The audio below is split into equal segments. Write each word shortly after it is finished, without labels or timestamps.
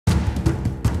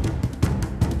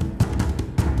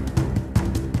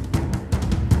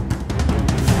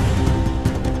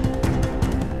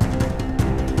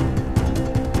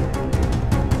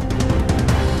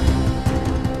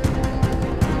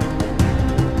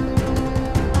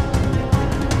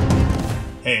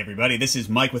Hey everybody, this is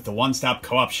Mike with the One Stop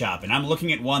Co-op Shop, and I'm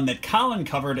looking at one that Colin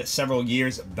covered several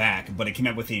years back, but it came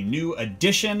out with a new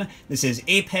edition. This is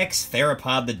Apex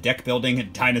Theropod, the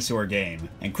deck-building dinosaur game.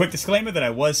 And quick disclaimer that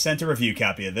I was sent a review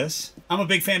copy of this. I'm a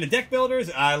big fan of deck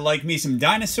builders, I like me some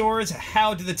dinosaurs.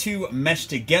 How do the two mesh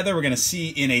together? We're going to see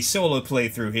in a solo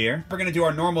playthrough here. We're going to do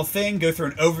our normal thing, go through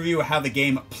an overview of how the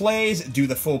game plays, do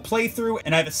the full playthrough,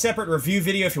 and I have a separate review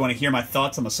video if you want to hear my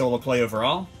thoughts on the solo play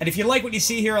overall. And if you like what you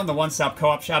see here on the One Stop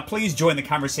Co-op Shop, please join the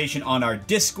conversation on our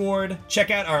Discord, check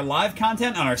out our live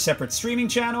content on our separate streaming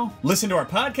channel, listen to our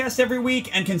podcast every week,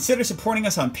 and consider supporting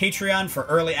us on Patreon for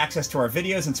early access to our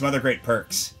videos and some other great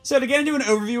perks. So to get into an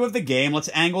overview of the game, let's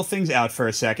angle things out for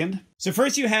a second. So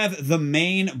first you have the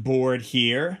main board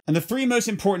here, and the three most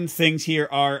important things here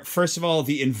are, first of all,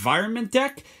 the environment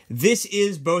deck. This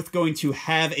is both going to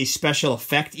have a special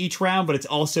effect each round, but it's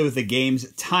also the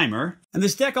game's timer. And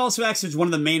this deck also acts as one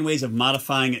of the main ways of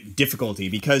modifying difficulty,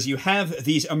 because you have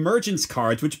these emergence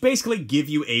cards, which basically give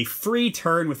you a free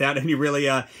turn without any really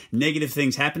negative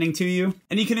things happening to you.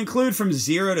 And you can include from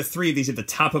 0 to 3 of these at the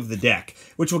top of the deck,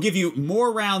 which will give you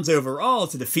more rounds overall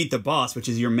to defeat the boss, which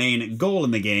is your main goal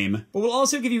in the game. But will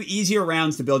also give you easier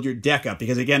rounds to build your deck up,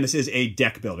 because again, this is a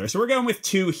deck builder. So we're going with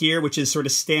 2 here, which is sort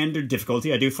of standard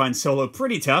difficulty. I do find solo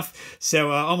pretty tough,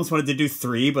 so I almost wanted to do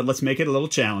 3, but let's make it a little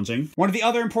challenging. One of the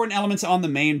other important elements on the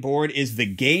main board is the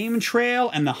game trail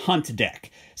and the hunt deck.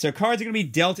 So cards are going to be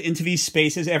dealt into these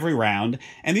spaces every round,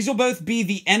 and these will both be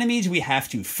the enemies we have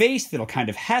to face that'll kind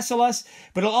of hassle us,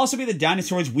 but it'll also be the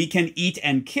dinosaurs we can eat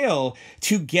and kill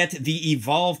to get the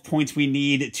evolve points we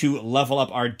need to level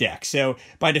up our deck. So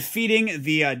by defeating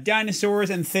the dinosaurs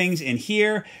and things in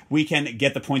here, we can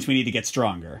get the points we need to get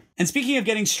stronger. And speaking of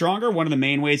getting stronger, one of the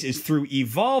main ways is through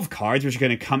evolve cards, which are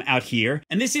going to come out here.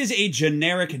 And this is a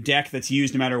generic deck that's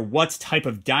used no matter what type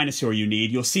of dinosaur you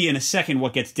need. You'll see in a second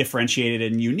what gets differentiated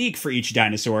and unique for each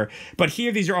dinosaur, but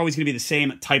here these are always going to be the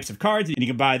same types of cards, and you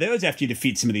can buy those after you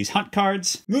defeat some of these hunt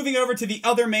cards. Moving over to the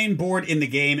other main board in the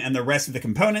game and the rest of the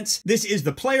components, this is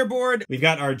the player board. We've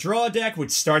got our draw deck,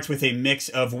 which starts with a mix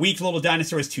of weak little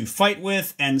dinosaurs to fight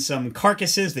with and some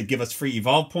carcasses that give us free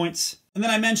evolve points. And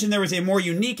then I mentioned there was a more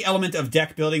unique element of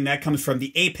deck building that comes from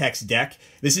the Apex deck.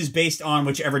 This is based on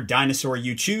whichever dinosaur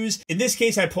you choose. In this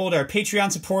case, I polled our Patreon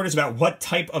supporters about what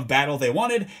type of battle they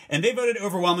wanted, and they voted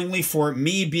overwhelmingly for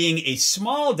me being a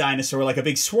small dinosaur, like a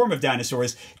big swarm of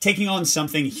dinosaurs, taking on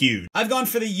something huge. I've gone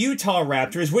for the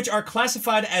Utahraptors, which are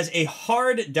classified as a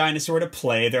hard dinosaur to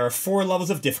play. There are 4 levels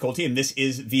of difficulty, and this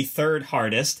is the 3rd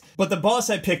hardest. But the boss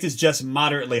I picked is just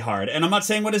moderately hard, and I'm not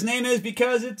saying what his name is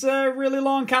because it's a really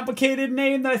long, complicated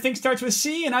name that I think starts with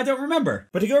C and I don't remember.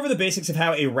 But to go over the basics of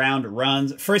how a round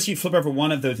runs, first you flip over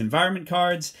one of those environment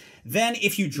cards. Then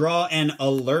if you draw an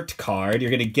alert card, you're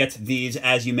going to get these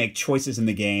as you make choices in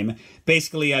the game.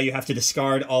 Basically, you have to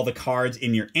discard all the cards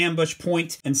in your ambush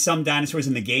point, and some dinosaurs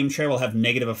in the game tray will have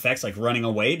negative effects like running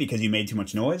away because you made too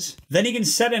much noise. Then you can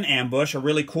set an ambush, a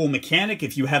really cool mechanic.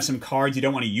 If you have some cards you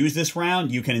don't want to use this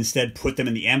round, you can instead put them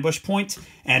in the ambush point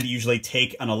and usually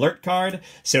take an alert card.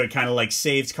 So it kind of like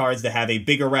saves cards to have a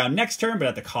bigger round next turn, but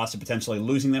at the cost of potentially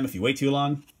losing them if you wait too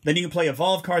long. Then you can play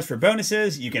evolve cards for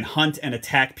bonuses. You can hunt and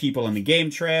attack people in the game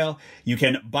trail. You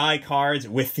can buy cards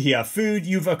with the food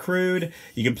you've accrued.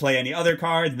 You can play any other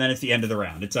cards, and then it's the end of the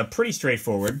round. It's pretty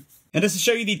straightforward. And just to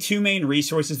show you the 2 main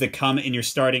resources that come in your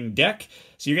starting deck.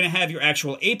 So you're going to have your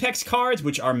actual Apex cards,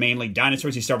 which are mainly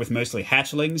dinosaurs. You start with mostly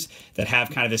hatchlings that have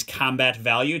kind of this combat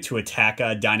value to attack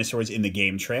dinosaurs in the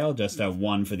game trail. Just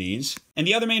 1 for these. And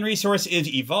the other main resource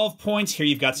is evolve points. Here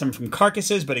you've got some from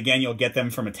carcasses, but again, you'll get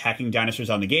them from attacking dinosaurs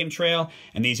on the game trail.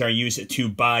 And these are used to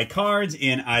buy cards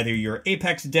in either your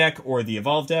Apex deck or the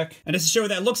evolve deck. And just to show what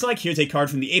that looks like, here's a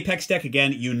card from the Apex deck,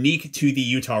 again, unique to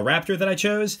the Utahraptor that I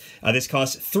chose. This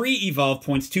costs 3 evolve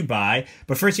points to buy,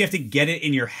 but first you have to get it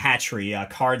in your hatchery.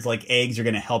 Cards like eggs are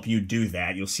going to help you do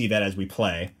that. You'll see that as we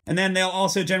play. And then they'll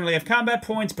also generally have combat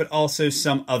points, but also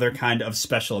some other kind of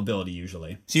special ability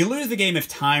usually. So you lose the game if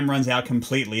time runs out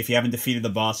completely, if you haven't defeated the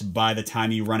boss by the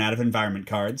time you run out of environment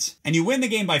cards. And you win the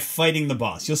game by fighting the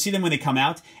boss. You'll see them when they come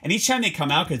out, and each time they come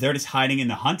out, because they're just hiding in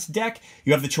the hunt deck,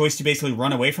 you have the choice to basically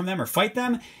run away from them or fight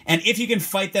them. And if you can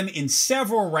fight them in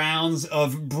several rounds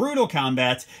of brutal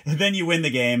combat, then you win the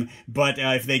game. But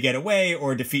if they get away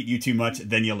or defeat you too much,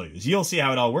 then you lose. You'll see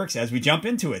how it all works as we jump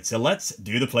into it. So let's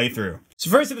do the playthrough. So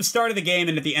first at the start of the game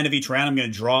and at the end of each round, I'm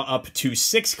going to draw up to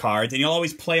 6 cards, and you'll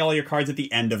always play all your cards at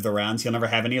the end of the round, so you'll never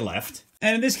have any left.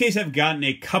 And in this case, I've gotten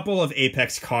a couple of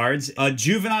Apex cards. A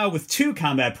Juvenile with 2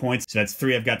 combat points, so that's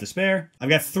 3 I've got to spare. I've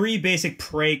got 3 basic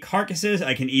prey carcasses.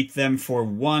 I can eat them for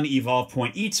 1 evolve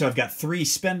point each, so I've got 3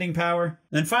 spending power.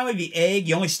 And then finally, the egg.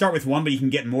 You only start with 1, but you can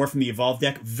get more from the evolve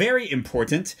deck. Very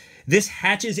important. This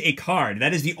hatches a card.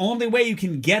 That is the only way you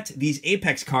can get these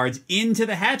Apex cards into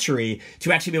the hatchery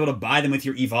to actually be able to buy them with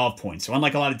your evolve points. So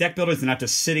unlike a lot of deck builders, they're not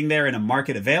just sitting there in a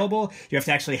market available. You have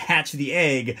to actually hatch the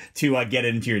egg to get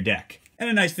it into your deck. And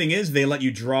a nice thing is they let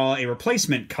you draw a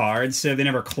replacement card, so they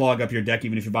never clog up your deck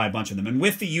even if you buy a bunch of them. And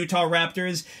with the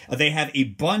Utahraptors, they have a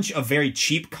bunch of very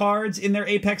cheap cards in their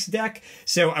Apex deck,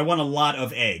 so I want a lot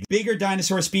of eggs. Bigger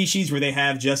dinosaur species where they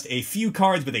have just a few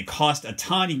cards, but they cost a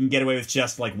ton. You can get away with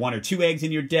just like 1 or 2 eggs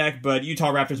in your deck, but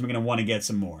Utahraptors, we're going to want to get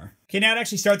some more. Okay, now to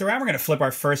actually start the round, we're going to flip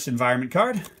our first environment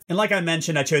card. And like I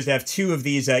mentioned, I chose to have 2 of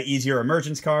these easier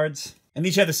emergence cards. And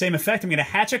these have the same effect. I'm going to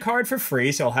hatch a card for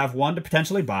free, so I'll have 1 to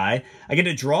potentially buy. I get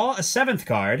to draw a 7th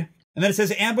card. And then it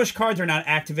says ambush cards are not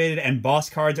activated and boss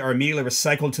cards are immediately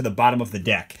recycled to the bottom of the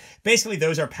deck. Basically,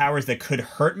 those are powers that could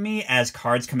hurt me as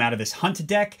cards come out of this hunt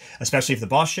deck, especially if the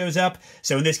boss shows up.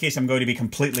 So in this case, I'm going to be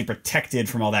completely protected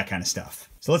from all that kind of stuff.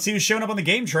 So let's see who's showing up on the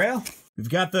game trail. We've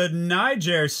got the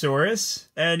Nigersaurus.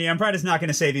 And yeah, I'm probably just not going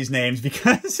to say these names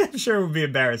because I'm sure it would be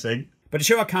embarrassing. But to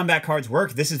show how combat cards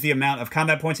work, this is the amount of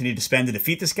combat points I need to spend to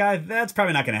defeat this guy. That's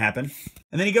probably not going to happen.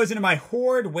 And then he goes into my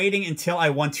horde, waiting until I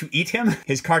want to eat him.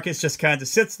 His carcass just kind of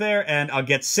sits there, and I'll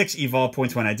get 6 evolve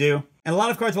points when I do. And a lot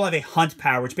of cards will have a hunt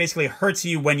power, which basically hurts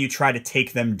you when you try to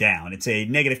take them down. It's a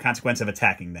negative consequence of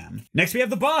attacking them. Next, we have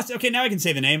the boss. Okay, now I can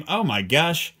say the name. Oh my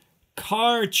gosh.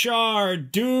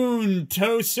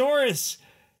 Carcharodontosaurus.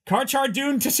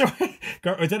 Carcharodontosaurus.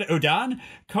 Is that Odon?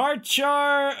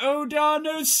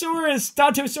 Carcharodontosaurus.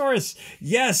 Dontosaurus.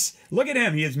 Yes, look at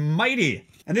him. He is mighty.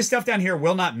 And this stuff down here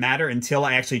will not matter until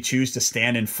I actually choose to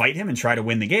stand and fight him and try to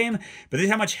win the game. But this is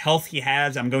how much health he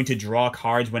has. I'm going to draw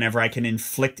cards whenever I can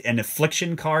inflict an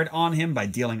affliction card on him by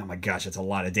dealing, oh my gosh, that's a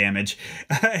lot of damage.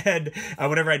 And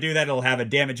whenever I do that, it'll have a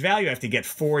damage value. I have to get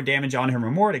 4 damage on him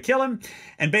or more to kill him.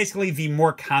 And basically, the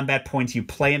more combat points you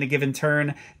play in a given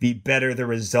turn, the better the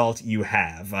result you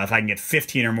have. If I can get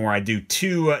 15 or more, I do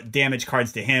 2 damage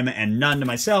cards to him and none to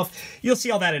myself. You'll see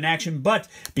all that in action, but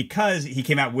because he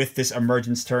came out with this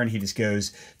emergence turn, he just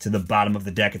goes to the bottom of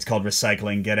the deck. It's called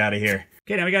recycling. Get out of here.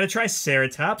 Okay, now we got to try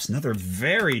Triceratops. Another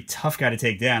very tough guy to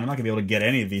take down. I'm not going to be able to get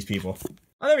any of these people.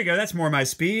 Oh, there we go. That's more my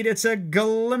speed. It's a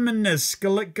Gallimimus.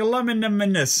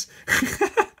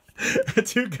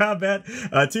 2 combat,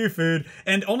 2 food,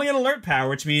 and only an alert power,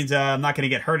 which means I'm not going to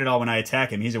get hurt at all when I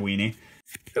attack him. He's a weenie.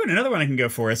 Ooh, and another one I can go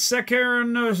for, a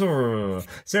Secarnosaur.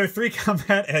 So 3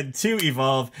 combat and 2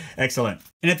 evolve. Excellent.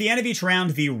 And at the end of each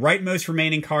round, the rightmost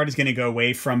remaining card is going to go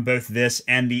away from both this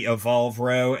and the evolve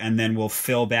row, and then we'll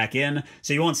fill back in.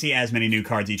 So you won't see as many new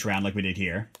cards each round like we did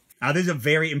here. This is a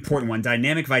very important one.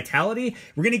 Dynamic Vitality.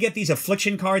 We're going to get these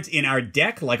affliction cards in our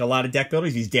deck, like a lot of deck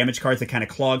builders, these damage cards that kind of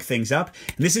clog things up.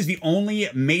 And this is the only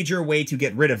major way to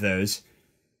get rid of those.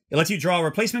 It lets you draw a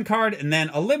replacement card and then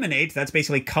eliminate, that's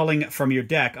basically culling from your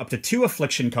deck, up to 2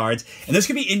 affliction cards. And this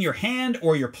could be in your hand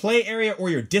or your play area or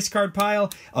your discard pile.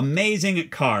 Amazing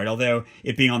card, although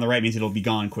it being on the right means it'll be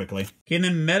gone quickly. Okay, and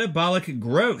then Metabolic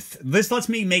Growth. This lets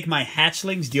me make my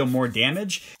hatchlings deal more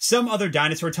damage. Some other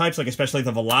dinosaur types, like especially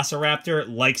the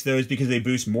Velociraptor, likes those because they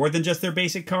boost more than just their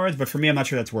basic cards, but for me, I'm not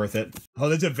sure that's worth it. Oh,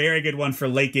 there's a very good one for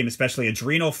late game, especially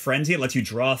Adrenal Frenzy. It lets you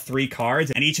draw 3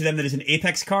 cards, and each of them that is an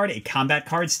Apex card, a combat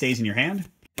card, stays in your hand.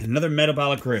 And another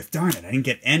Metabolic Growth. Darn it, I didn't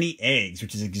get any eggs,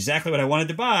 which is exactly what I wanted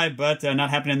to buy, but not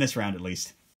happening this round at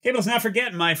least. Okay, but let's not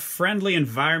forget, my friendly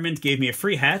environment gave me a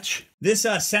free hatch. This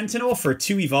Sentinel for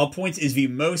 2 evolve points is the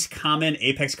most common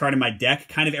Apex card in my deck.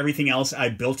 Kind of everything else I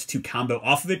built to combo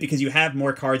off of it because you have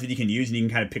more cards that you can use and you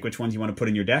can kind of pick which ones you want to put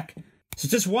in your deck. So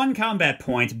it's just 1 combat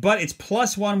point, but it's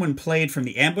 +1 when played from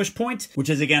the ambush point, which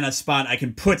is again a spot I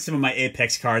can put some of my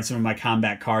Apex cards, some of my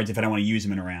combat cards if I don't want to use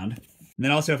them in a round. And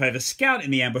then also if I have a scout in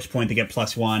the ambush point, they get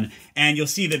 +1, and you'll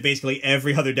see that basically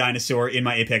every other dinosaur in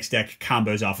my Apex deck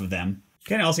combos off of them.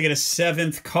 Okay, I also get a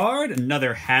 7th card,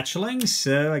 another hatchling,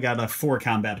 so I got a 4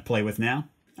 combat to play with now. All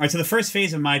right, so the first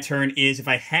phase of my turn is if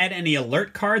I had any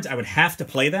alert cards, I would have to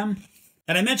play them.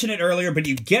 And I mentioned it earlier, but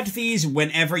you get these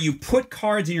whenever you put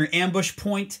cards in your ambush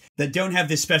point that don't have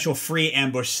this special free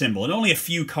ambush symbol. And only a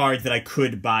few cards that I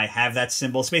could buy have that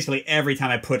symbol. So basically every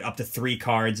time I put up to 3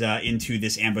 cards into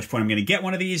this ambush point, I'm going to get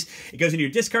one of these. It goes into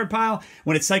your discard pile.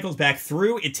 When it cycles back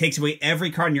through, it takes away every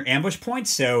card in your ambush point.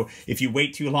 So if you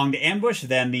wait too long to ambush,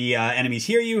 then the enemies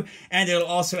hear you. And it'll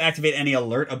also activate any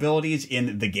alert abilities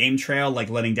in the game trail, like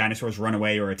letting dinosaurs run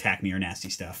away or attack me or nasty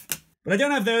stuff. But I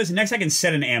don't have those, and next I can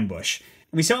set an ambush.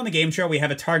 And we saw on the game trail we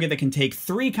have a target that can take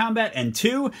 3 combat and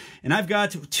 2, and I've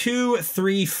got 2,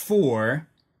 3, 4.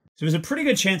 So there's a pretty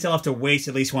good chance I'll have to waste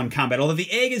at least 1 combat, although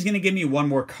the egg is going to give me 1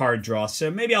 more card draw, so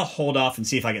maybe I'll hold off and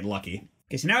see if I get lucky.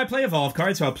 Okay, so now I play Evolve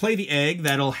card, so I'll play the egg.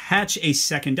 That'll hatch a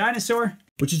second dinosaur,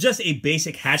 which is just a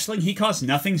basic hatchling. He costs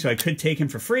nothing, so I could take him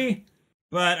for free,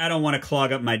 but I don't want to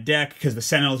clog up my deck because the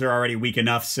Sentinels are already weak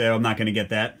enough, so I'm not going to get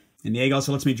that. And the egg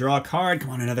also lets me draw a card. Come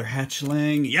on, another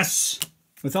hatchling. Yes!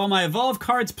 With all my Evolve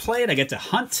cards played, I get to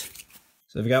hunt.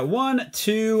 So I've got 1,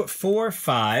 2, 4,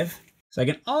 5. So I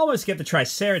can almost get the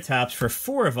Triceratops for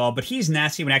 4 Evolve, but he's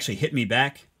nasty when actually hit me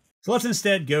back. So let's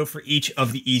instead go for each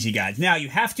of the easy guys. Now, you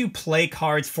have to play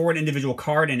cards for an individual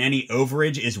card, and any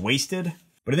overage is wasted.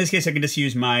 But in this case, I can just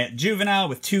use my Juvenile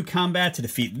with 2 combat to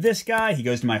defeat this guy. He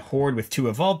goes to my Horde with 2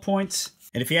 Evolve points.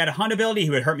 And if he had a hunt ability, he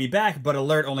would hurt me back, but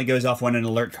alert only goes off when an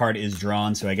alert card is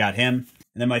drawn, so I got him.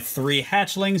 And then my 3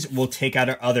 hatchlings will take out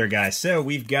our other guys. So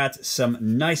we've got some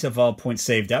nice Evolve points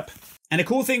saved up. And a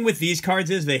cool thing with these cards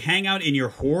is they hang out in your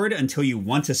Horde until you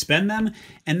want to spend them,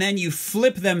 and then you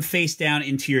flip them face down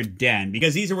into your den,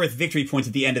 because these are worth victory points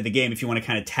at the end of the game if you want to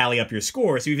kind of tally up your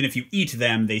score, so even if you eat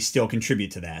them, they still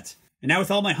contribute to that. And now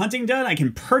with all my hunting done, I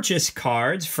can purchase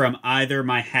cards from either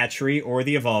my hatchery or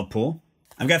the Evolve pool.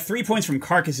 I've got 3 points from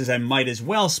carcasses I might as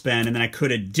well spend, and then I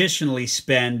could additionally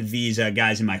spend these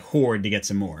guys in my Horde to get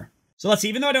some more. So let's see,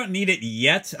 even though I don't need it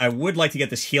yet, I would like to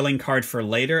get this healing card for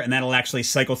later, and that'll actually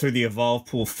cycle through the Evolve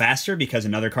pool faster because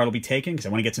another card will be taken, because I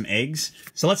want to get some eggs.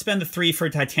 So let's spend the 3 for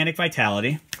Titanic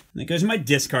Vitality. And that goes in my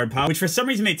discard pile, which for some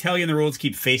reason they tell you in the rules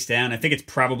keep face down. I think it's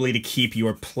probably to keep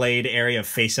your played area of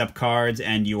face-up cards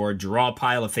and your draw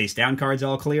pile of face-down cards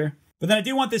all clear. But then I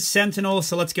do want this Sentinel,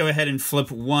 so let's go ahead and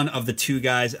flip one of the 2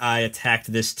 guys I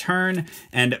attacked this turn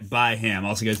and buy him.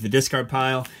 Also goes to the discard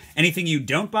pile. Anything you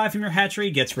don't buy from your hatchery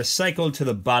gets recycled to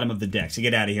the bottom of the deck, so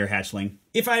get out of here, hatchling.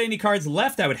 If I had any cards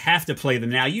left, I would have to play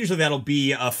them now. Usually that'll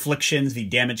be Afflictions, the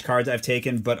damage cards I've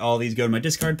taken, but all these go to my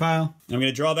discard pile. And I'm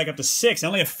going to draw back up to 6. I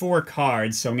only have 4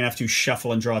 cards, so I'm going to have to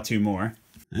shuffle and draw 2 more.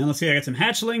 And let's see, I got some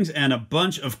hatchlings and a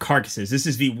bunch of carcasses. This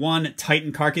is the 1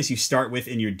 Titan carcass you start with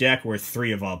in your deck, worth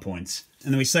 3 Evolve points.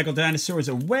 And then we cycle dinosaurs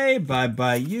away.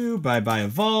 Bye-bye you, bye-bye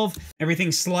Evolve.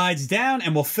 Everything slides down,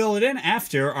 and we'll fill it in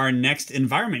after our next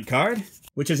environment card,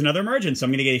 which is another emergence. So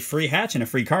I'm going to get a free hatch and a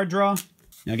free card draw.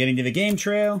 Now getting to the game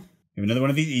trail. We have another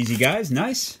one of these easy guys.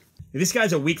 Nice. This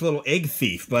guy's a weak little egg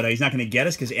thief, but he's not going to get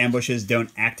us because ambushes don't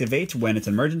activate when it's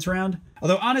an emergence round.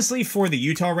 Although, honestly, for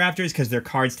the Utahraptors, because their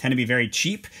cards tend to be very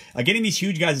cheap, getting these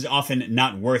huge guys is often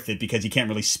not worth it because you can't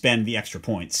really spend the extra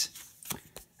points. All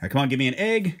right, come on, give me an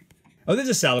egg. Oh, this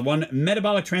is a solid one.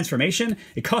 Metabolic Transformation.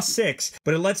 It costs 6,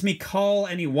 but it lets me call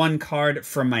any 1 card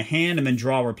from my hand and then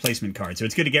draw a replacement card. So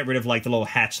it's good to get rid of, like, the little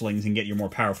hatchlings and get your more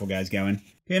powerful guys going.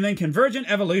 Okay, and then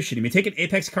Convergent Evolution. You may take an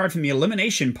Apex card from the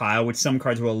elimination pile, which some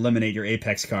cards will eliminate your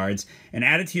Apex cards, and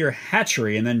add it to your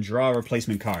hatchery and then draw a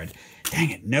replacement card. Dang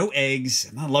it, no eggs.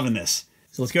 I'm not loving this.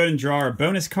 So let's go ahead and draw our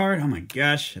bonus card. Oh my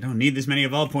gosh, I don't need this many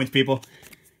Evolve points, people.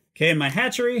 Okay, in my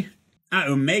hatchery...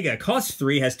 Omega costs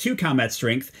 3, has 2 combat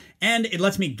strength, and it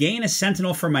lets me gain a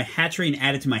Sentinel from my hatchery and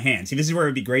add it to my hand. See, this is where it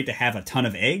would be great to have a ton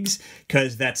of eggs,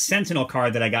 because that Sentinel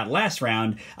card that I got last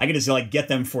round, I could just like get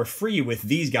them for free with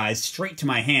these guys straight to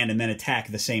my hand and then attack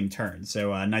the same turn.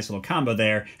 So a nice little combo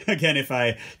there, again, if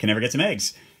I can ever get some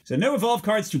eggs. So no Evolve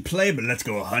cards to play, but let's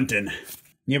go hunting.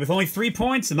 Yeah, with only 3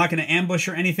 points, I'm not going to ambush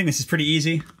or anything. This is pretty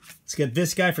easy. Let's get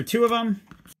this guy for 2 of them.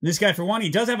 This guy for 1, he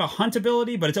does have a hunt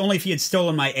ability, but it's only if he had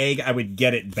stolen my egg, I would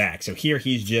get it back. So here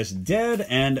he's just dead,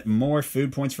 and more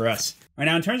food points for us. All right,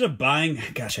 now in terms of buying,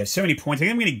 gosh, I have so many points. I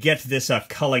think I'm going to get this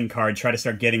culling card, try to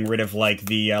start getting rid of, like,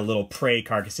 the little prey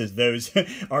carcasses. Those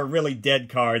are really dead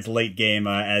cards late game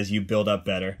as you build up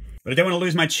better. But I don't want to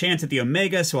lose my chance at the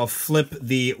Omega, so I'll flip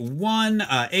the 1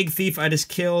 Egg Thief I just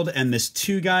killed and this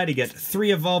 2 guy to get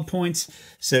 3 Evolve points.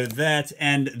 So that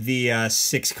and the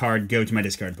 6 card go to my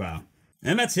discard pile.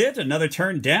 And that's it, another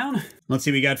turn down. Let's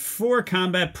see, we got 4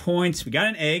 combat points. We got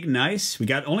an egg, nice. We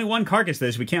got only 1 carcass though,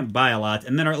 so we can't buy a lot.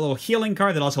 And then our little healing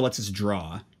card that also lets us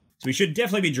draw. So we should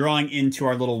definitely be drawing into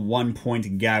our little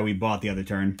 1-point guy we bought the other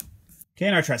turn. Okay,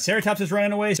 and our Triceratops is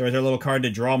running away, so there's our little card to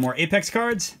draw more Apex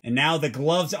cards. And now the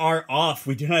gloves are off.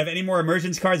 We do not have any more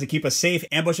emergence cards to keep us safe.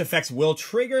 Ambush effects will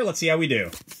trigger. Let's see how we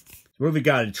do. So what have we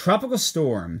got? A Tropical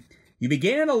Storm. You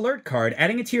begin an alert card,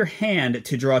 adding it to your hand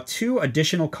to draw 2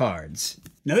 additional cards.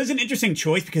 Now this is an interesting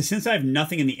choice because since I have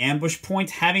nothing in the ambush point,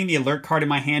 having the alert card in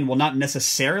my hand will not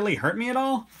necessarily hurt me at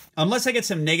all. Unless I get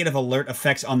some negative alert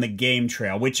effects on the game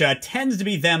trail, which tends to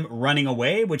be them running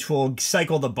away, which will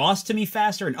cycle the boss to me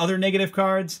faster and other negative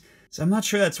cards. So I'm not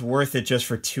sure that's worth it just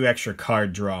for 2 extra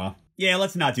card draw. Yeah,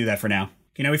 let's not do that for now.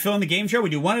 Okay, now we fill in the game trail. We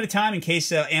do 1 at a time in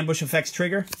case ambush effects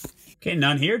trigger. Okay,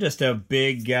 none here, just a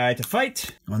big guy to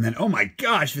fight. And then, oh my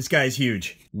gosh, this guy is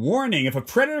huge. Warning, if a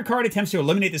predator card attempts to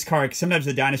eliminate this card, sometimes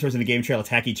the dinosaurs in the game trail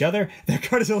attack each other, that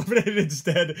card is eliminated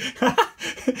instead.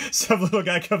 Some little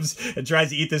guy comes and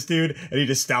tries to eat this dude, and he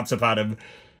just stomps upon him.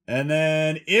 And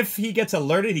then, if he gets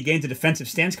alerted, he gains a defensive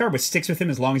stance card, which sticks with him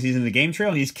as long as he's in the game trail,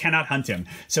 and he cannot hunt him.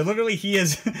 So literally, he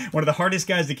is one of the hardest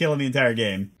guys to kill in the entire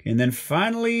game. And then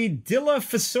finally,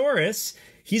 Dilophosaurus.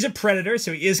 He's a predator,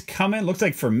 so he is coming. Looks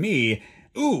like for me,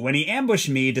 ooh, when he ambushed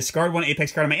me, discard 1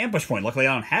 apex card on my ambush point. Luckily,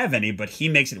 I don't have any, but he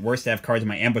makes it worse to have cards on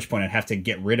my ambush point. I'd have to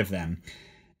get rid of them.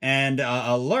 And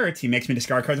alert, he makes me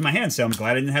discard cards in my hand, so I'm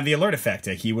glad I didn't have the alert effect.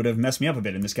 He would have messed me up a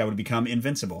bit, and this guy would have become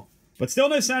invincible. But still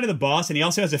no sign of the boss, and he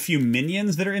also has a few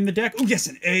minions that are in the deck. Oh, yes,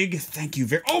 an egg. Thank you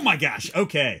very... Oh, my gosh.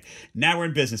 Okay. Now we're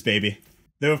in business, baby.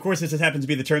 Though, of course, this just happens to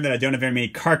be the turn that I don't have very many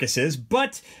carcasses,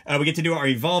 but we get to do our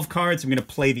evolve cards. I'm going to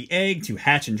play the egg to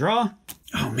hatch and draw.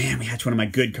 Oh, man, we hatched one of my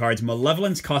good cards.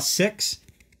 Malevolence costs 6.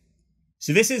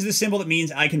 So this is the symbol that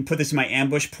means I can put this in my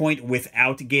ambush point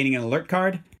without gaining an alert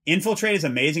card. Infiltrate is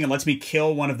amazing and lets me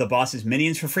kill one of the boss's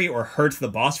minions for free or hurt the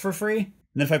boss for free.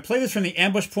 And then if I play this from the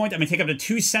ambush point, I'm going to take up to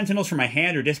 2 sentinels from my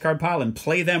hand or discard pile and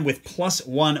play them with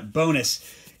 +1 bonus.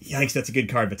 Yikes, that's a good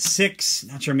card, but 6,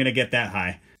 not sure I'm going to get that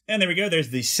high. And there we go, there's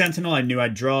the sentinel I knew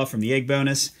I'd draw from the egg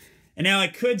bonus. And now I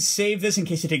could save this in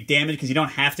case you take damage, because you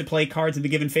don't have to play cards in the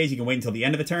given phase. You can wait until the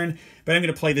end of the turn. But I'm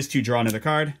going to play this to draw another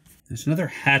card. There's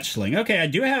another hatchling. Okay, I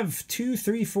do have 2,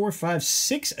 3, 4, 5,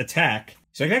 6 attack.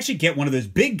 So I can actually get one of those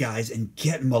big guys and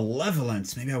get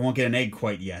Malevolence. Maybe I won't get an egg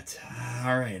quite yet.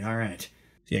 All right.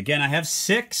 So again, I have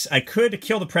 6. I could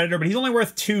kill the predator, but he's only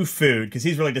worth 2 food, because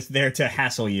he's really just there to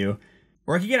hassle you.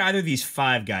 Or I could get either of these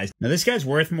 5 guys. Now this guy's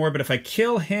worth more, but if I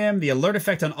kill him, the alert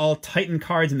effect on all Titan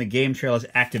cards in the game trail is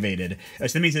activated. So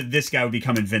that means that this guy would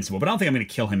become invincible, but I don't think I'm going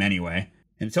to kill him anyway.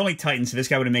 And it's only Titan, so this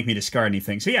guy wouldn't make me discard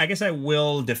anything. So yeah, I guess I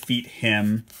will defeat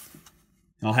him.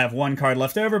 I'll have 1 card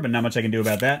left over, but not much I can do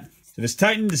about that. So this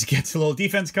Titan just gets a little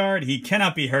defense card. He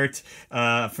cannot be hurt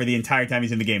for the entire time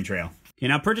he's in the game trail. Okay,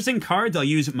 now purchasing cards, I'll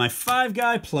use my 5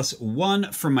 guy plus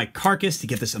 1 from my carcass to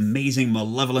get this amazing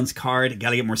Malevolence card.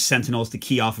 Gotta get more sentinels to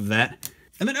key off of that.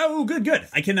 And then, oh, good.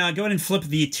 I can go ahead and flip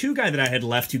the 2 guy that I had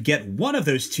left to get one of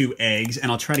those 2 eggs,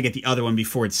 and I'll try to get the other one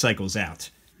before it cycles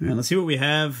out. All right, let's see what we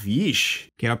have. Yeesh.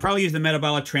 Okay, I'll probably use the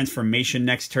Metabolic Transformation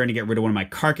next turn to get rid of one of my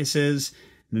carcasses.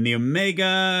 And then the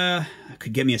Omega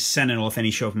could get me a Sentinel if any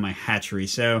show up in my hatchery.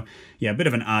 So, yeah, a bit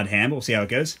of an odd hand, but we'll see how it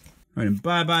goes. All right, and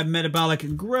bye-bye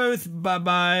Metabolic Growth.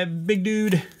 Bye-bye, big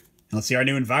dude. And let's see our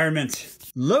new environment.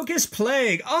 Locust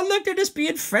Plague. Oh, look, they're just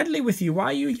being friendly with you. Why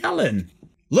are you yelling?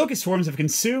 Locust swarms have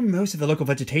consumed most of the local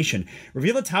vegetation.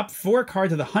 Reveal the top 4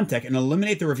 cards of the hunt deck and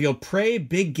eliminate the revealed prey,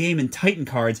 big game, and Titan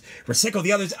cards. Recycle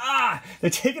the others. Ah! They're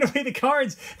taking away the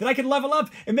cards that I can level up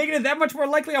and making it that much more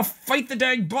likely I'll fight the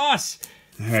dang boss.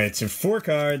 All right, so 4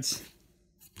 cards.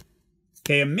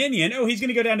 Okay, a minion. Oh, he's going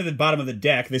to go down to the bottom of the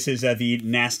deck. This is the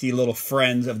nasty little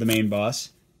friends of the main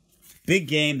boss. Big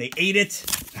game. They ate it.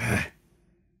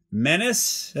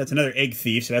 Menace. That's another egg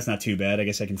thief, so that's not too bad. I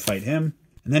guess I can fight him.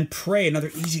 And then Prey,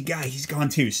 another easy guy. He's gone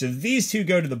too. So these 2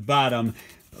 go to the bottom.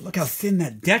 But look how thin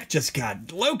that deck just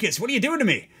got. Locust, what are you doing to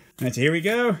me? All right, so here we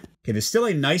go. Okay, there's still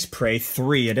a nice Prey.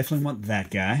 3. I definitely want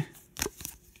that guy.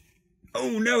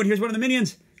 Oh, no, and here's one of the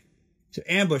minions. So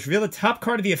ambush, reveal the top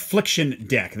card of the Affliction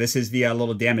deck. This is the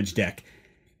little damage deck.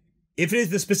 If it is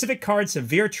the specific card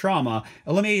Severe Trauma,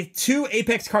 eliminate 2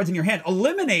 Apex cards in your hand.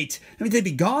 Eliminate! I mean, they'd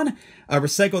be gone.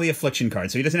 Recycle the Affliction card.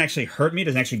 So he doesn't actually hurt me,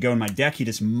 doesn't actually go in my deck. He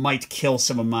just might kill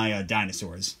some of my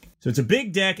dinosaurs. So it's a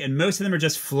big deck, and most of them are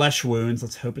just flesh wounds.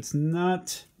 Let's hope it's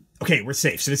not. Okay, we're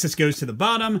safe. So this just goes to the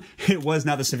bottom. It was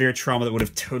not the Severe Trauma that would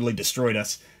have totally destroyed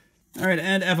us. All right,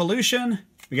 and Evolution.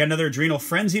 We got another Adrenal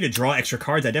Frenzy to draw extra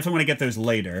cards. I definitely want to get those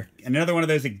later. And another one of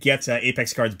those that gets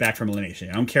Apex cards back from elimination.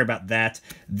 I don't care about that.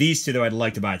 These 2, though, I'd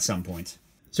like to buy at some point.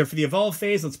 So for the Evolve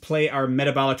phase, let's play our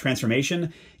Metabolic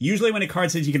Transformation. Usually when a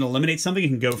card says you can eliminate something, you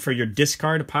can go for your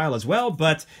discard pile as well,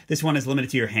 but this one is limited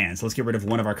to your hand. So let's get rid of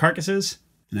one of our carcasses.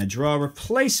 And I draw a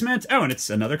replacement. Oh, and it's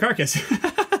another carcass.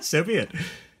 So be it.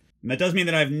 And that does mean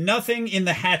that I have nothing in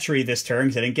the hatchery this turn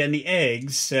because I didn't get any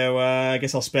eggs. So I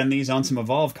guess I'll spend these on some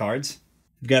Evolve cards.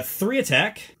 We've got 3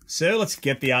 attack, so let's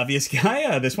get the obvious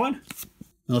guy, this one.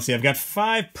 Let's see, I've got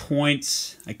 5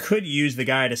 points. I could use the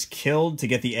guy I just killed to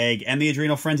get the egg and the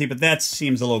Adrenal Frenzy, but that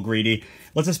seems a little greedy.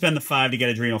 Let's just spend the 5 to get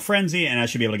Adrenal Frenzy, and I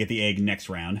should be able to get the egg next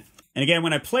round. And again,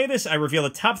 when I play this, I reveal the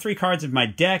top 3 cards of my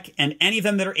deck, and any of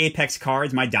them that are Apex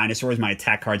cards, my dinosaurs, my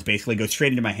attack cards, basically go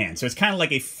straight into my hand. So it's kind of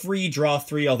like a free draw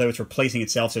 3, although it's replacing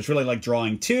itself, so it's really like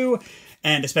drawing 2,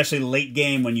 and especially late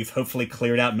game when you've hopefully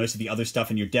cleared out most of the other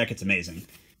stuff in your deck, it's amazing.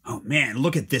 Oh man,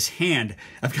 look at this hand.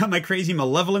 I've got my crazy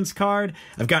Malevolence card.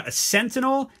 I've got a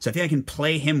Sentinel, so I think I can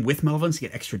play him with Malevolence to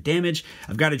get extra damage.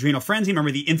 I've got Adrenal Frenzy.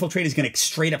 Remember, the Infiltrate is going to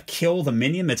straight up kill the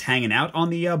minion that's hanging out on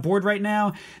the board right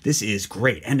now. This is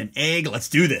great. And an egg. Let's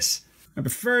do this.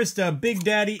 But first, Big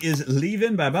Daddy is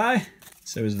leaving. Bye-bye.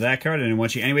 So is that card. I didn't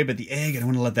want you anyway, but the egg, I don't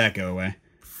want to let that go away.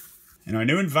 And our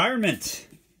new environment.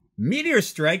 Meteor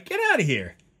Strike. Get out of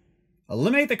here.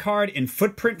 Eliminate the card in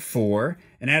Footprint 4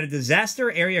 and add a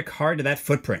disaster area card to that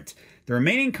footprint. The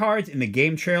remaining cards in the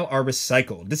game trail are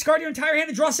recycled. Discard your entire hand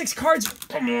and draw 6 cards.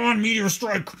 Come on, Meteor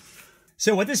Strike.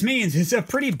 So what this means is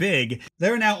pretty big.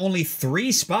 There are now only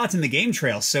 3 spots in the game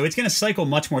trail, so it's going to cycle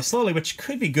much more slowly, which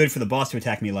could be good for the boss to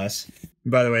attack me less.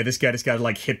 By the way, this guy just got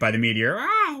like hit by the meteor.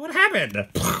 Ah, what happened?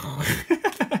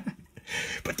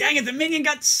 But dang it, the minion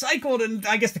got cycled, and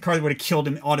I guess the card that would have killed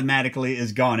him automatically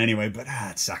is gone anyway, but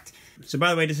it sucked. So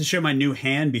by the way, just to show my new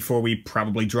hand before we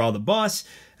probably draw the boss,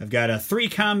 I've got a 3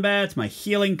 combat, my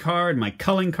healing card, my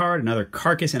culling card, another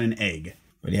carcass, and an egg.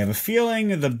 But you have a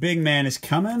feeling the big man is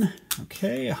coming.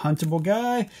 Okay, a huntable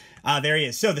guy. There he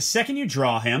is. So the second you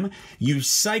draw him, you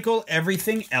cycle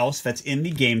everything else that's in the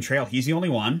game trail. He's the only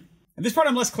one. And this part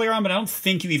I'm less clear on, but I don't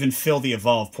think you even fill the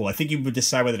evolve pool. I think you would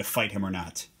decide whether to fight him or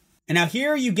not. And now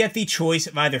here you get the choice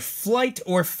of either flight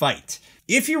or fight.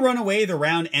 If you run away, the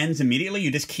round ends immediately.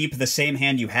 You just keep the same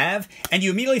hand you have, and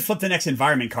you immediately flip the next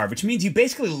environment card, which means you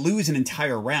basically lose an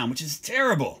entire round, which is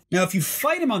terrible. Now, if you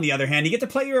fight him on the other hand, you get to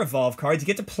play your evolve cards, you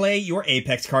get to play your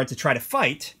apex cards to try to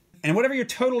fight, and whatever your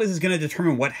total is going to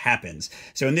determine what happens.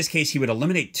 So in this case, he would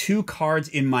eliminate 2 cards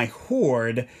in my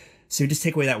horde, so you just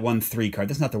take away that 1/3 card.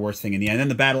 That's not the worst thing in the end. Then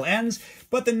the battle ends,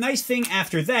 but the nice thing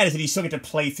after that is that you still get to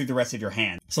play through the rest of your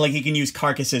hand. So like you can use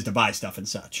carcasses to buy stuff and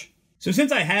such. So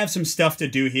since I have some stuff to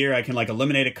do here, I can like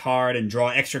eliminate a card and draw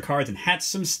extra cards and hatch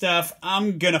some stuff,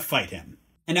 I'm gonna fight him.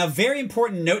 And now, very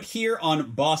important note here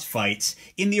on boss fights.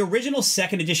 In the original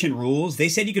 2nd edition rules, they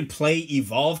said you could play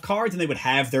evolve cards and they would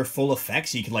have their full effect,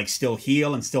 so you could like still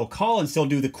heal and still call and still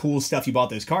do the cool stuff you bought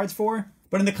those cards for.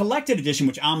 But in the collected edition,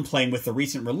 which I'm playing with the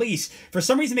recent release, for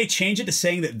some reason they changed it to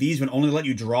saying that these would only let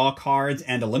you draw cards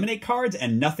and eliminate cards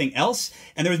and nothing else,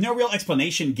 and there was no real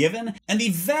explanation given. And the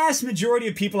vast majority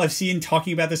of people I've seen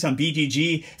talking about this on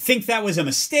BGG think that was a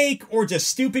mistake or just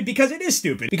stupid, because it is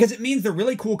stupid. Because it means the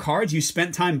really cool cards you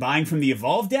spent time buying from the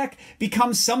Evolve deck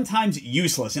become sometimes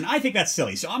useless, and I think that's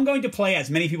silly. So I'm going to play, as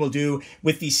many people do,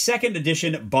 with the 2nd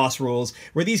edition boss rules,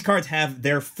 where these cards have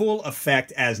their full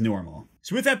effect as normal.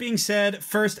 So with that being said,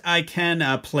 first I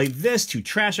can play this to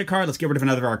trash a card. Let's get rid of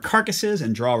another of our carcasses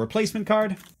and draw a replacement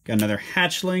card. Got another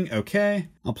hatchling, okay.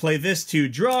 I'll play this to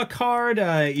draw a card,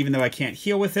 even though I can't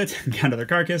heal with it. Got another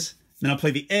carcass. Then I'll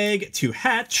play the egg to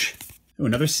hatch. Oh,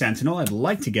 another sentinel, I'd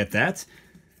like to get that.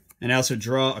 And I also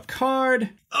draw a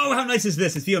card. Oh, how nice is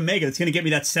this? It's the Omega that's gonna get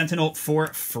me that sentinel for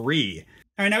free.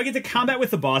 All right, now we get to combat with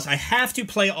the boss. I have to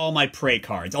play all my prey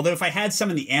cards. Although if I had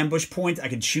some in the ambush point, I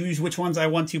could choose which ones I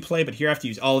want to play, but here I have to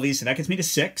use all of these, so that gets me to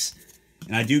 6.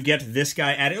 And I do get this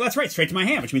guy added. Oh, that's right, straight to my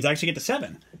hand, which means I actually get to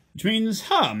 7. Which means,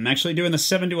 I'm actually doing the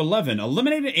 7 to 11.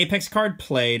 Eliminate an apex card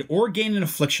played, or gain an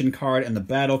affliction card, and the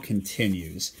battle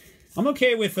continues. I'm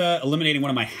okay with eliminating one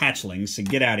of my hatchlings, so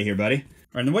get out of here, buddy. All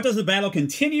right, and then what does the battle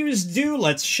continues do?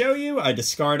 Let's show you. I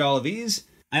discard all of these.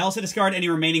 I also discard any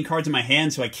remaining cards in my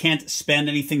hand, so I can't spend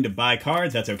anything to buy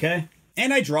cards. That's okay.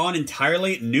 And I draw an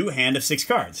entirely new hand of 6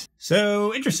 cards.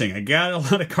 So, interesting. I got a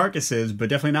lot of carcasses, but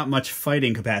definitely not much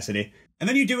fighting capacity. And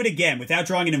then you do it again, without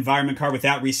drawing an environment card,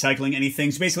 without recycling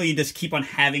anything. So basically, you just keep on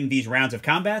having these rounds of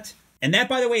combat. And that,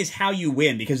 by the way, is how you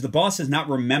win, because the boss does not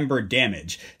remember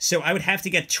damage. So I would have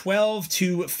to get 12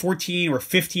 to 14 or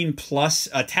 15 plus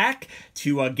attack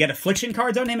to get affliction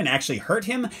cards on him and actually hurt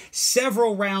him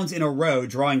several rounds in a row,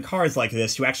 drawing cards like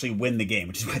this to actually win the game,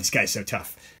 which is why this guy's so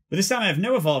tough. But this time I have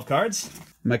no evolve cards.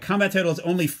 My combat total is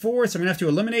only 4, so I'm going to have to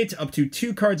eliminate up to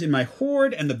 2 cards in my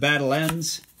horde, and the battle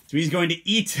ends. So he's going to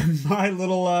eat my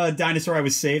little dinosaur I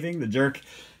was saving, the jerk.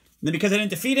 And then because I didn't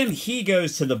defeat him, he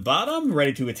goes to the bottom,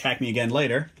 ready to attack me again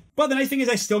later. But the nice thing is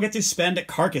I still get to spend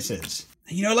carcasses.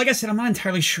 You know, like I said, I'm not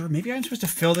entirely sure. Maybe I'm supposed to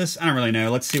fill this? I don't really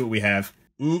know. Let's see what we have.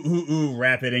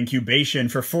 Rapid incubation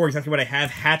for 4. Exactly what I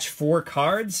have. Hatch 4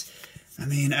 cards. I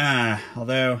mean,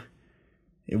 although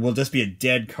it will just be a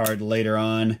dead card later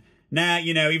on. Nah,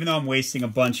 you know, even though I'm wasting a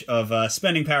bunch of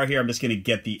spending power here, I'm just going to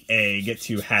get the egg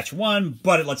to hatch 1,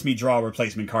 but it lets me draw a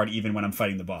replacement card even when I'm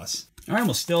fighting the boss. All right,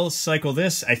 we'll still cycle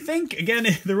this. I think, again,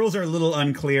 the rules are a little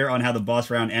unclear on how the boss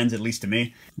round ends, at least to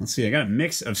me. Let's see, I got a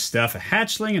mix of stuff. A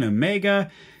hatchling, an omega,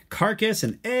 carcass,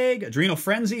 an egg, adrenal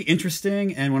frenzy,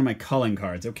 interesting, and one of my culling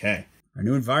cards. Okay. Our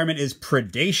new environment is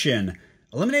predation.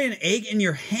 Eliminate an egg in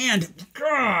your hand.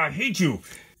 Gah, I hate you. All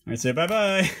right, say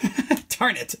bye-bye.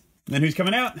 Darn it. And then who's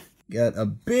coming out? Got a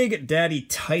big daddy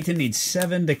titan, needs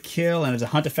 7 to kill, and has a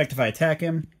hunt effect if I attack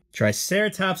him.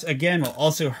 Triceratops, again, will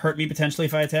also hurt me potentially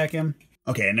if I attack him.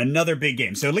 Okay, and another big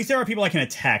game. So at least there are people I can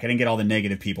attack. I didn't get all the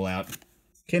negative people out.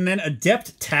 Okay, and then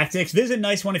Adept Tactics. This is a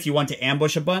nice one if you want to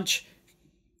ambush a bunch.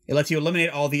 It lets you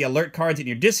eliminate all the alert cards in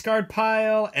your discard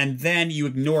pile, and then you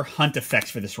ignore hunt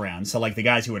effects for this round. So like the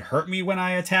guys who would hurt me when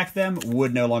I attack them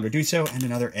would no longer do so, and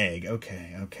another egg.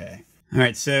 Okay, okay. All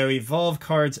right, so evolve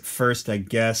cards first, I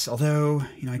guess. Although,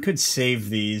 you know, I could save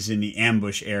these in the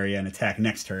ambush area and attack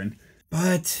next turn.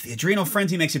 But the Adrenal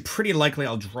Frenzy makes it pretty likely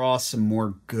I'll draw some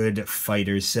more good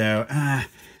fighters. So I'm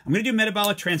going to do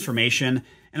Metabolic Transformation.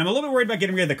 And I'm a little bit worried about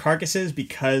getting rid of the carcasses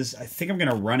because I think I'm going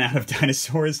to run out of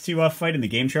dinosaurs to fight in the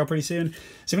game trail pretty soon.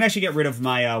 So I'm going to actually get rid of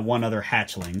my one other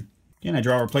hatchling. Again, I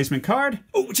draw a replacement card.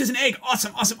 Oh, which is an egg.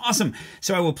 Awesome, awesome, awesome.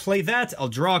 So I will play that. I'll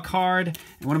draw a card.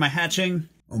 And what am I hatching?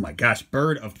 Oh my gosh,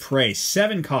 Bird of Prey.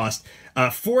 7 cost,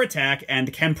 4 attack,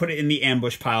 and can put it in the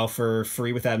ambush pile for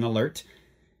free without an alert.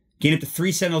 Gain up to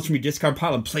 3 Sentinels from your discard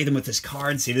pile and play them with this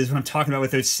card. See, this is what I'm talking about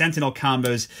with those Sentinel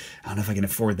combos. I don't know if I can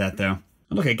afford that, though.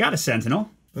 Oh, look, I got a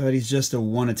Sentinel, but he's just a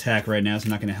 1 attack right now, so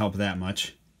I'm not going to help that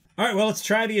much. All right, well, let's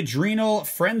try the Adrenal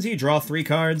Frenzy. Draw 3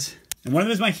 cards. And one of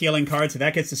them is my healing card, so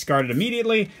that gets discarded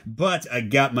immediately. But I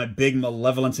got my big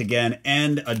Malevolence again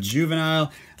and a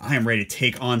Juvenile. I am ready to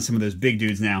take on some of those big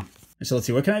dudes now. So let's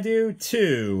see, what can I do?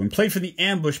 2. And play for the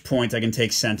ambush point, I can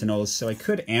take Sentinels. So I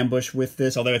could ambush with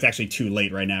this, although it's actually too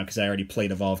late right now because I already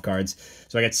played Evolve cards.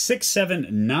 So I got 6, 7,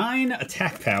 9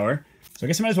 attack power. So I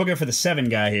guess I might as well go for the 7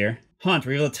 guy here. Hunt,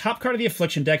 reveal the top card of the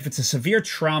Affliction deck. If it's a severe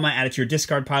trauma, add it to your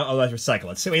discard pile, otherwise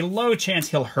recycle it. So a low chance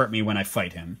he'll hurt me when I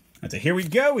fight him. So here we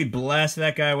go. We blast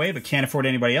that guy away, but can't afford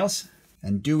anybody else.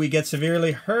 And do we get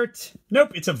severely hurt?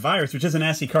 Nope, it's a virus, which is a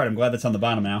nasty card. I'm glad that's on the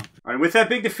bottom now. All right, with that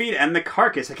big defeat and the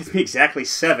carcass, that gets me exactly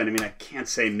 7. I mean, I can't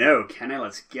say no, can I?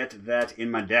 Let's get that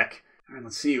in my deck. All right,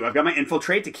 let's see. I've got my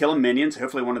Infiltrate to kill a minion, so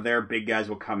hopefully one of their big guys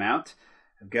will come out.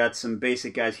 I've got some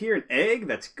basic guys here. An egg,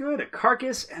 that's good. A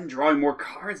carcass, and drawing more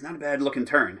cards. Not a bad looking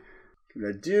turn.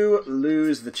 I do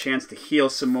lose the chance to heal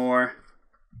some more.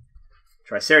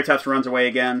 Triceratops runs away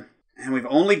again. And we've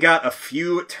only got a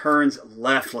few turns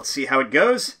left. Let's see how it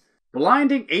goes.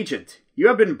 Blinding Agent. You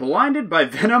have been blinded by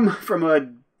venom from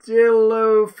a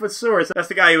Dilophosaurus. That's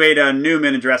the guy who ate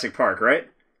Newman in Jurassic Park, right?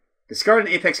 Discard an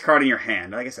Apex card in your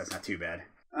hand. I guess that's not too bad.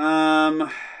 I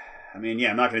mean,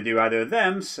 yeah, I'm not going to do either of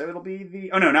them, so it'll be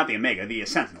the... Oh, no, not the Omega, the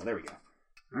Sentinel. There we go.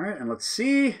 All right, and let's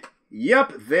see.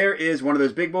 Yep, there is one of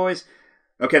those big boys.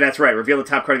 Okay, that's right. Reveal the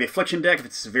top card of the Affliction deck. If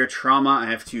it's severe trauma, I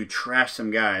have to trash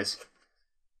some guys.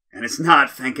 And it's not,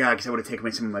 thank God, because I would have taken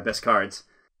away some of my best cards.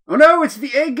 Oh no, it's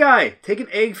the egg guy! Take an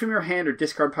egg from your hand or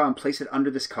discard pile and place it under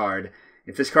this card.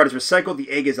 If this card is recycled,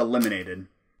 the egg is eliminated.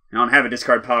 I don't have a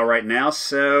discard pile right now,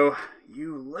 so...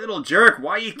 You little jerk,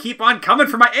 why you keep on coming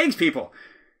for my eggs, people?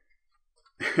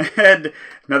 And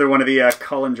another one of the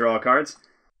call and draw cards.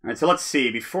 Alright, so let's see.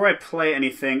 Before I play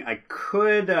anything, I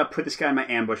could put this guy in my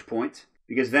ambush point,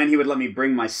 because then he would let me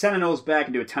bring my Sentinels back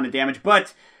and do a ton of damage,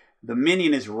 but... The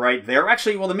minion is right there.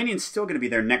 Actually, well, the minion's still going to be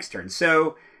there next turn.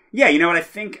 So, yeah, you know what? I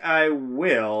think I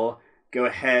will go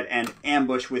ahead and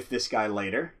ambush with this guy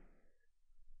later.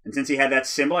 And since he had that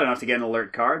symbol, I don't have to get an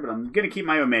alert card, but I'm going to keep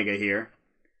my Omega here.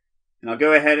 And I'll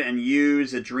go ahead and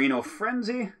use Adrenal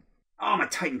Frenzy. Oh, my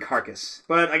Titan Carcass.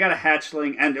 But I got a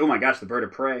Hatchling and, oh my gosh, the Bird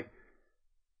of Prey. You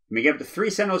may get up to 3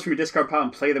 Sentinels from your discard pile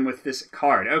and play them with this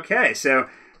card. Okay, so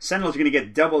Sentinels are going to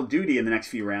get double duty in the next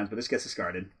few rounds, but this gets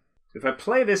discarded. So if I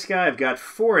play this guy, I've got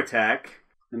 4 attack.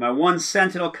 And my 1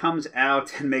 Sentinel comes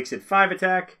out and makes it 5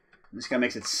 attack. And this guy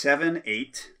makes it 7,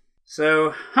 8.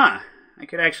 So, I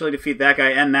could actually defeat that guy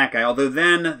and that guy. Although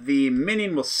then the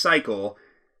minion will cycle.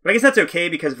 But I guess that's okay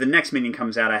because if the next minion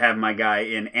comes out, I have my guy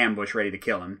in ambush ready to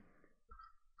kill him.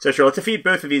 So sure, let's defeat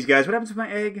both of these guys. What happens with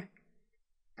my egg?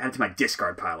 Add it to my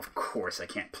discard pile. Of course, I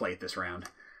can't play it this round.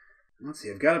 Let's see,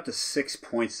 I've got up to 6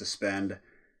 points to spend.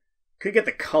 Could get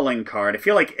the culling card. I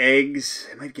feel like eggs,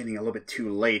 it might be getting a little bit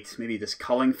too late. Maybe this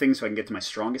culling thing so I can get to my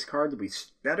strongest card will be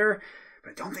better. But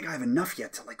I don't think I have enough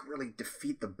yet to like really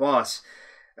defeat the boss.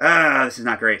 This is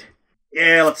not great.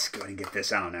 Yeah, let's go ahead and get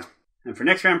this. I don't know. And for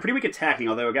next round, pretty weak attacking,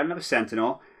 although I got another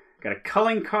Sentinel. Got a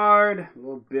culling card, a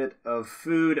little bit of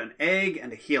food, an egg,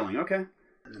 and a healing. Okay.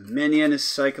 And the minion is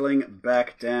cycling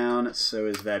back down. So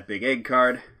is that big egg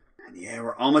card. Yeah,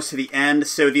 we're almost to the end.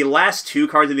 So the last two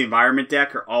cards in the environment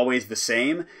deck are always the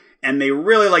same, and they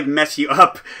really like mess you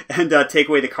up and take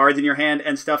away the cards in your hand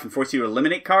and stuff and force you to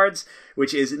eliminate cards,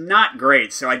 which is not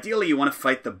great. So ideally you want to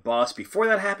fight the boss before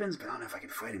that happens, but I don't know if I can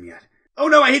fight him yet. Oh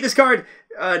no, I hate this card!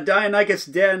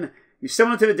 Deinonychus Den. You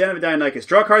summon into the Den of a Deinonychus.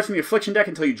 Draw cards from your Affliction deck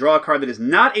until you draw a card that is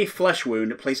not a Flesh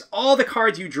Wound. Place all the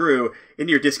cards you drew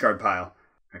into your discard pile. All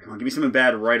right, come on, give me something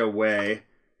bad right away.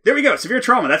 There we go, Severe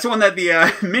Trauma. That's the one that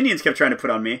the minions kept trying to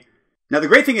put on me. Now, the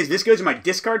great thing is this goes in my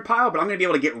discard pile, but I'm going to be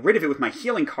able to get rid of it with my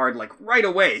healing card, like, right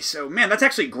away. So, man, that's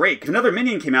actually great. If another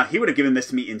minion came out, he would have given this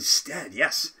to me instead.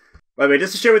 Yes. By the way,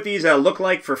 just to show what these look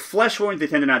like, for Flesh Wounds, they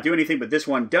tend to not do anything, but this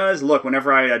one does. Look,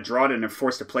 whenever I draw it and am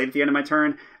forced to play it at the end of my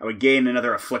turn, I would gain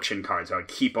another Affliction card, so I would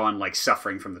keep on, like,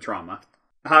 suffering from the trauma.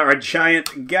 Our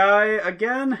giant guy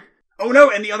again. Oh, no,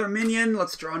 and the other minion.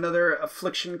 Let's draw another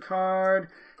Affliction card.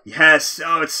 Yes.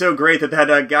 Oh, it's so great that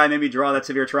that guy made me draw that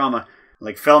Severe Trauma.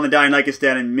 Like, fell in the Deinonychus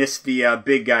Den and missed the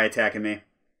big guy attacking me.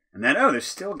 And then, oh, there's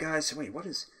still guys. Wait, what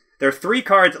is... There are 3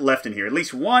 cards left in here. At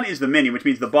least one is the minion, which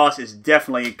means the boss is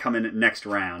definitely coming next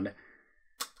round.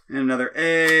 And another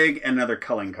egg, and another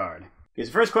culling card. Okay, so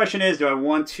the first question is, do I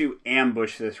want to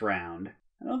ambush this round?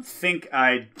 I don't think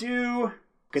I do.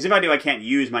 Because if I do, I can't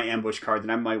use my ambush card,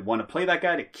 then I might want to play that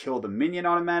guy to kill the minion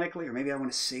automatically. Or maybe I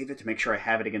want to save it to make sure I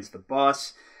have it against the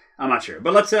boss. I'm not sure.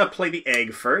 But let's play the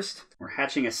egg first. We're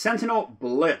hatching a Sentinel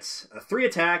Blitz. A 3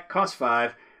 attack, cost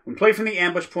 5. When played from the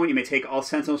ambush point, you may take all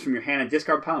Sentinels from your hand and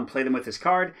discard pile and play them with this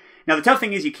card. Now, the tough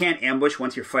thing is you can't ambush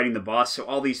once you're fighting the boss, so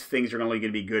all these things are only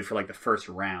going to be good for, like, the first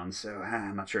round. So,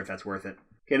 I'm not sure if that's worth it.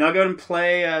 Okay, now I'll go ahead and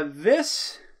play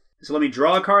this. So let me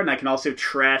draw a card, and I can also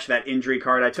trash that injury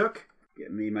card I took.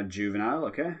 Get me my Juvenile,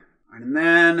 okay. All right, and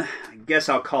then I guess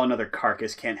I'll call another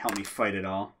Carcass. Can't help me fight at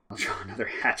all. I'll draw another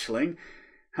Hatchling.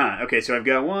 Okay, so I've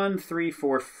got 1, 3,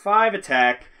 4, 5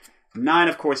 attack. 9,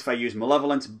 of course, if I use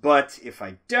Malevolence, but if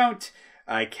I don't,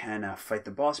 I can fight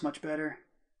the boss much better.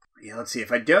 Yeah, let's see.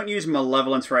 If I don't use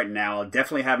Malevolence right now, I'll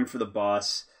definitely have him for the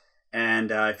boss.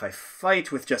 And if I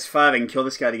fight with just 5, I can kill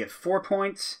this guy to get 4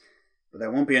 points. But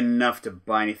that won't be enough to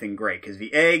buy anything great, because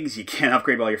the eggs, you can't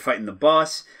upgrade while you're fighting the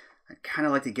boss. I'd kind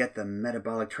of like to get the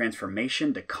Metabolic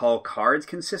Transformation to call cards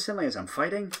consistently as I'm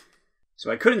fighting.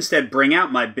 So I could instead bring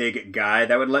out my big guy.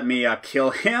 That would let me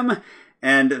kill him.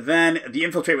 And then the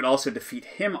Infiltrate would also defeat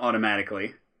him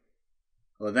automatically.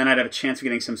 Well, then I'd have a chance of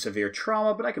getting some Severe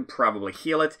Trauma, but I could probably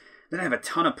heal it. Then I have a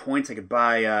ton of points. I could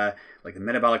buy like the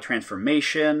Metabolic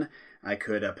Transformation. I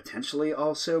could potentially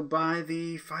also buy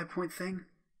the 5-point thing.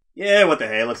 Yeah, what the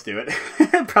hey, let's do it.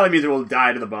 It probably means it will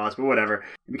die to the boss, but whatever.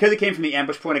 And because it came from the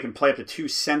ambush point, I can play up to 2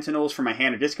 Sentinels from my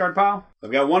hand or discard pile. So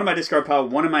I've got 1 in my discard pile,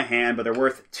 1 in my hand, but they're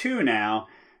worth 2 now.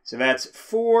 So that's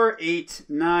 4, 8,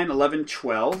 9, 11,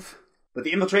 12. But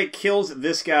the Infiltrate kills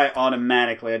this guy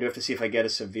automatically. I do have to see if I get a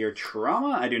Severe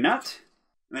Trauma. I do not.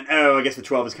 And, oh, I guess the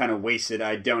 12 is kind of wasted.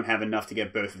 I don't have enough to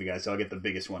get both of you guys, so I'll get the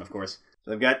biggest one, of course.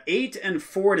 So I've got 8 and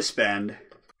 4 to spend,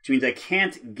 which means I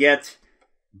can't get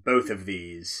both of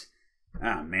these.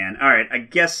 Oh, man. All right, I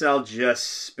guess I'll just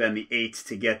spend the 8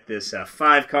 to get this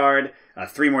 5 card.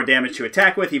 3 more damage to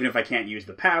attack with, even if I can't use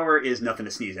the power, is nothing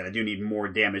to sneeze at. I do need more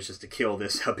damage just to kill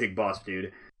this big boss dude.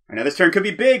 All right, now this turn could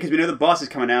be big, because we know the boss is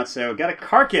coming out, so got a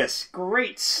Carcass.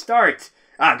 Great start.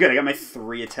 Ah, good. I got my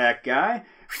 3 attack guy.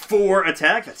 4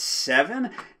 attack. That's 7.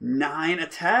 9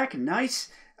 attack. Nice.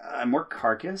 More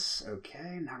Carcass.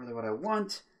 Okay, not really what I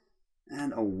want.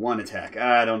 And a 1 attack.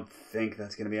 I don't think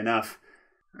that's going to be enough.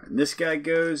 All right, and this guy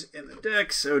goes in the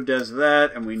deck, so does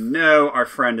that, and we know our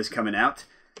friend is coming out.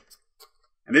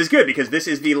 And this is good, because this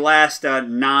is the last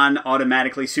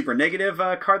non-automatically super negative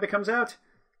card that comes out.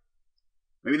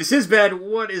 Maybe this is bad.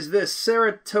 What is this?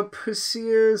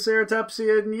 Ceratopsia,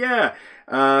 yeah.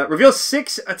 Reveal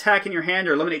 6 attack in your hand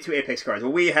or eliminate 2 Apex cards.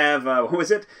 Well, we have, what was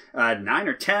it? 9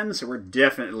 or 10, so we're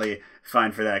definitely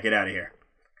fine for that. Get out of here.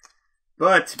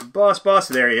 But, boss,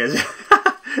 there he is.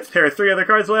 There are 3 other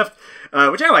cards left,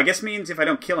 which, I guess means if I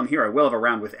don't kill him here, I will have a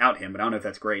round without him, but I don't know if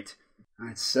that's great. All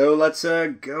right, so let's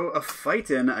go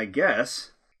a-fightin', I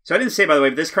guess. So I didn't say, by the way,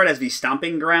 but this card has the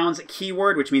Stomping Grounds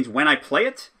keyword, which means when I play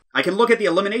it, I can look at the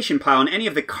elimination pile, and any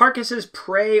of the carcasses,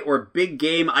 prey, or big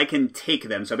game, I can take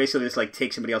them. So basically, just like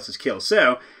take somebody else's kill.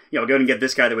 So, I'll go ahead and get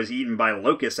this guy that was eaten by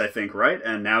locusts, I think, right?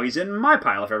 And now he's in my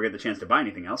pile if I ever get the chance to buy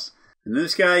anything else. And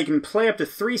this guy, you can play up to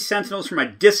 3 Sentinels from my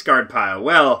discard pile.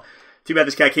 Well, too bad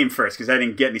this guy came first, because I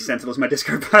didn't get any Sentinels in my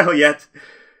discard pile yet.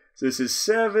 So this is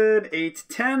 7, 8,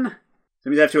 10. So that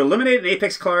means I have to eliminate an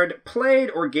Apex card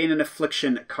played or gain an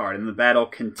Affliction card, and the battle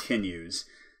continues.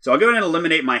 So I'll go ahead and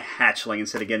eliminate my Hatchling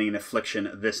instead of getting an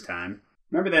Affliction this time.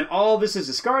 Remember then, all this is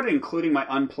discarded, including my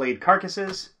unplayed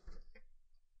Carcasses.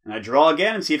 And I draw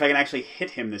again and see if I can actually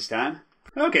hit him this time.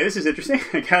 Okay, this is interesting.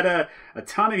 I got a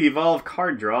ton of evolved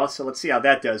card draw, so let's see how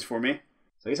that does for me.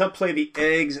 So I guess I'll play the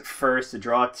eggs first to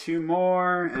draw 2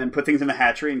 more and put things in the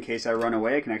hatchery in case I run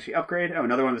away. I can actually upgrade. Oh,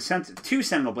 another one of the 2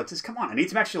 Sentinel Blitzes. Come on, I need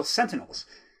some actual Sentinels.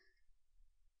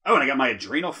 Oh, and I got my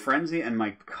Adrenal Frenzy and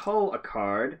my Cull a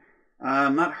card.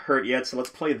 I'm not hurt yet, so let's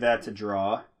play that to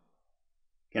draw.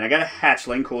 And I got a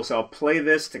Hatchling. Cool, so I'll play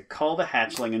this to Cull the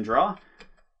Hatchling and draw.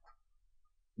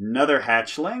 Another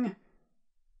Hatchling.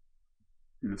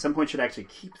 And at some point, should I actually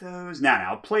keep those? Nah,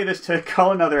 I'll play this to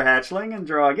Cull another Hatchling and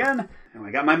draw again. And I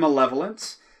got my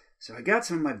Malevolence. So I got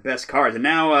some of my best cards. And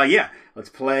now, yeah, let's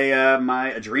play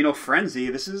my Adrenal Frenzy.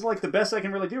 This is like the best I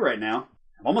can really do right now.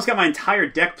 I've almost got my entire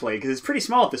deck played because it's pretty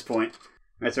small at this point.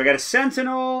 All right, so I got a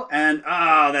Sentinel, and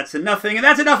that's a nothing, and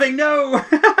that's a nothing. No!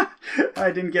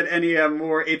 I didn't get any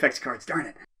more Apex cards. Darn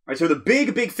it. All right, so the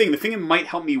big thing, the thing that might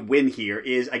help me win here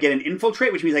is I get an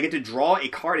Infiltrate, which means I get to draw a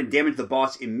card and damage the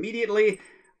boss immediately.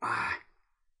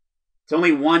 It's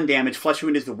only 1 damage. Flesh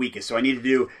Wound is the weakest, so I need to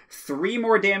do 3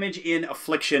 more damage in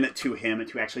Affliction to him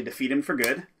to actually defeat him for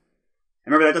good. And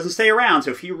remember, that doesn't stay around,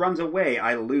 so if he runs away,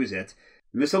 I lose it.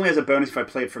 And this only has a bonus if I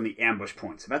play it from the ambush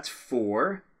point. So that's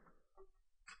 4.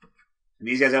 And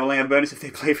these guys only have a bonus if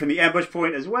they play from the ambush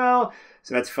point as well.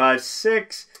 So that's 5,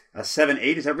 6, 7,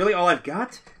 8. Is that really all I've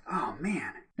got? Oh,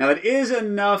 man. Now, that is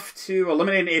enough to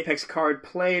eliminate an Apex card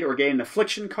played or gain an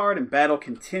Affliction card, and battle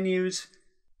continues.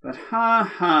 But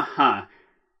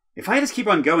if I just keep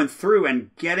on going through and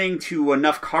getting to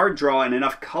enough card draw and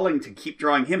enough culling to keep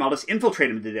drawing him, I'll just infiltrate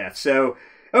him to death. So,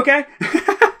 okay.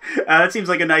 That seems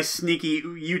like a nice, sneaky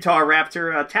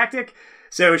Utahraptor tactic.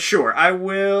 So, sure,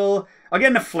 I'll get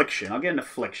an Affliction. I'll get an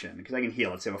Affliction, because I can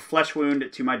heal it. So, a Flesh Wound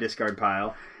to my discard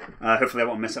pile. Hopefully that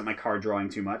won't mess up my card drawing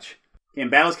too much. Okay,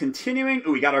 and battle's continuing.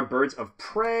 Ooh, we got our Birds of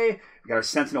Prey. We got our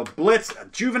Sentinel Blitz. A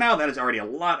Juvenile. That is already a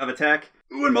lot of attack.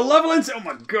 Ooh, and Malevolence. Oh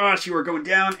my gosh, you are going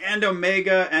down. And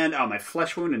Omega. And, my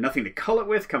Flesh Wound and nothing to cull it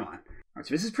with. Come on. All right,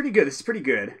 so this is pretty good. This is pretty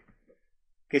good.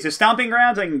 Okay, so Stomping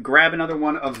Grounds. I can grab another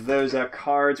one of those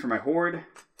cards for my Horde.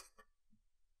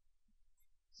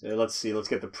 So let's see. Let's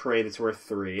get the Prey that's worth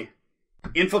 3.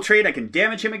 Infiltrate. I can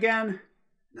damage him again.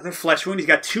 Another Flesh Wound. He's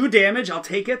got 2 damage. I'll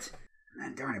take it.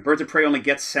 Man, darn it. Birds of Prey only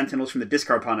gets Sentinels from the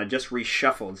discard pile. I just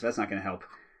reshuffled, so that's not going to help.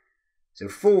 So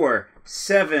 4,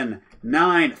 7,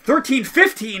 9, 13,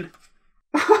 15!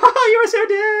 You are so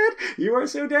dead! You are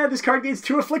so dead! This card gains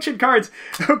 2 Affliction cards!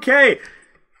 Okay!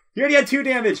 He already had 2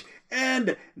 damage!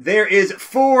 And there is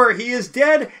 4! He is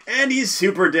dead! And he's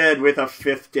super dead with a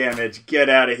 5th damage! Get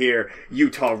out of here,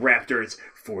 Utahraptors,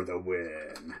 for the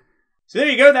win! So there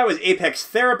you go, that was Apex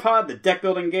Theropod, the deck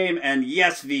building game, and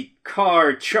yes, the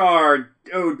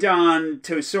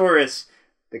Car-Char-Odontosaurus,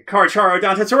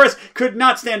 could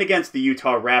not stand against the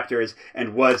Utahraptors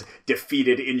and was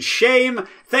defeated in shame.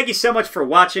 Thank you so much for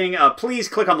watching. Please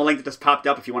click on the link that just popped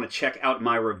up if you want to check out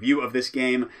my review of this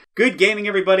game. Good gaming,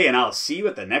 everybody, and I'll see you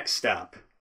at the next stop.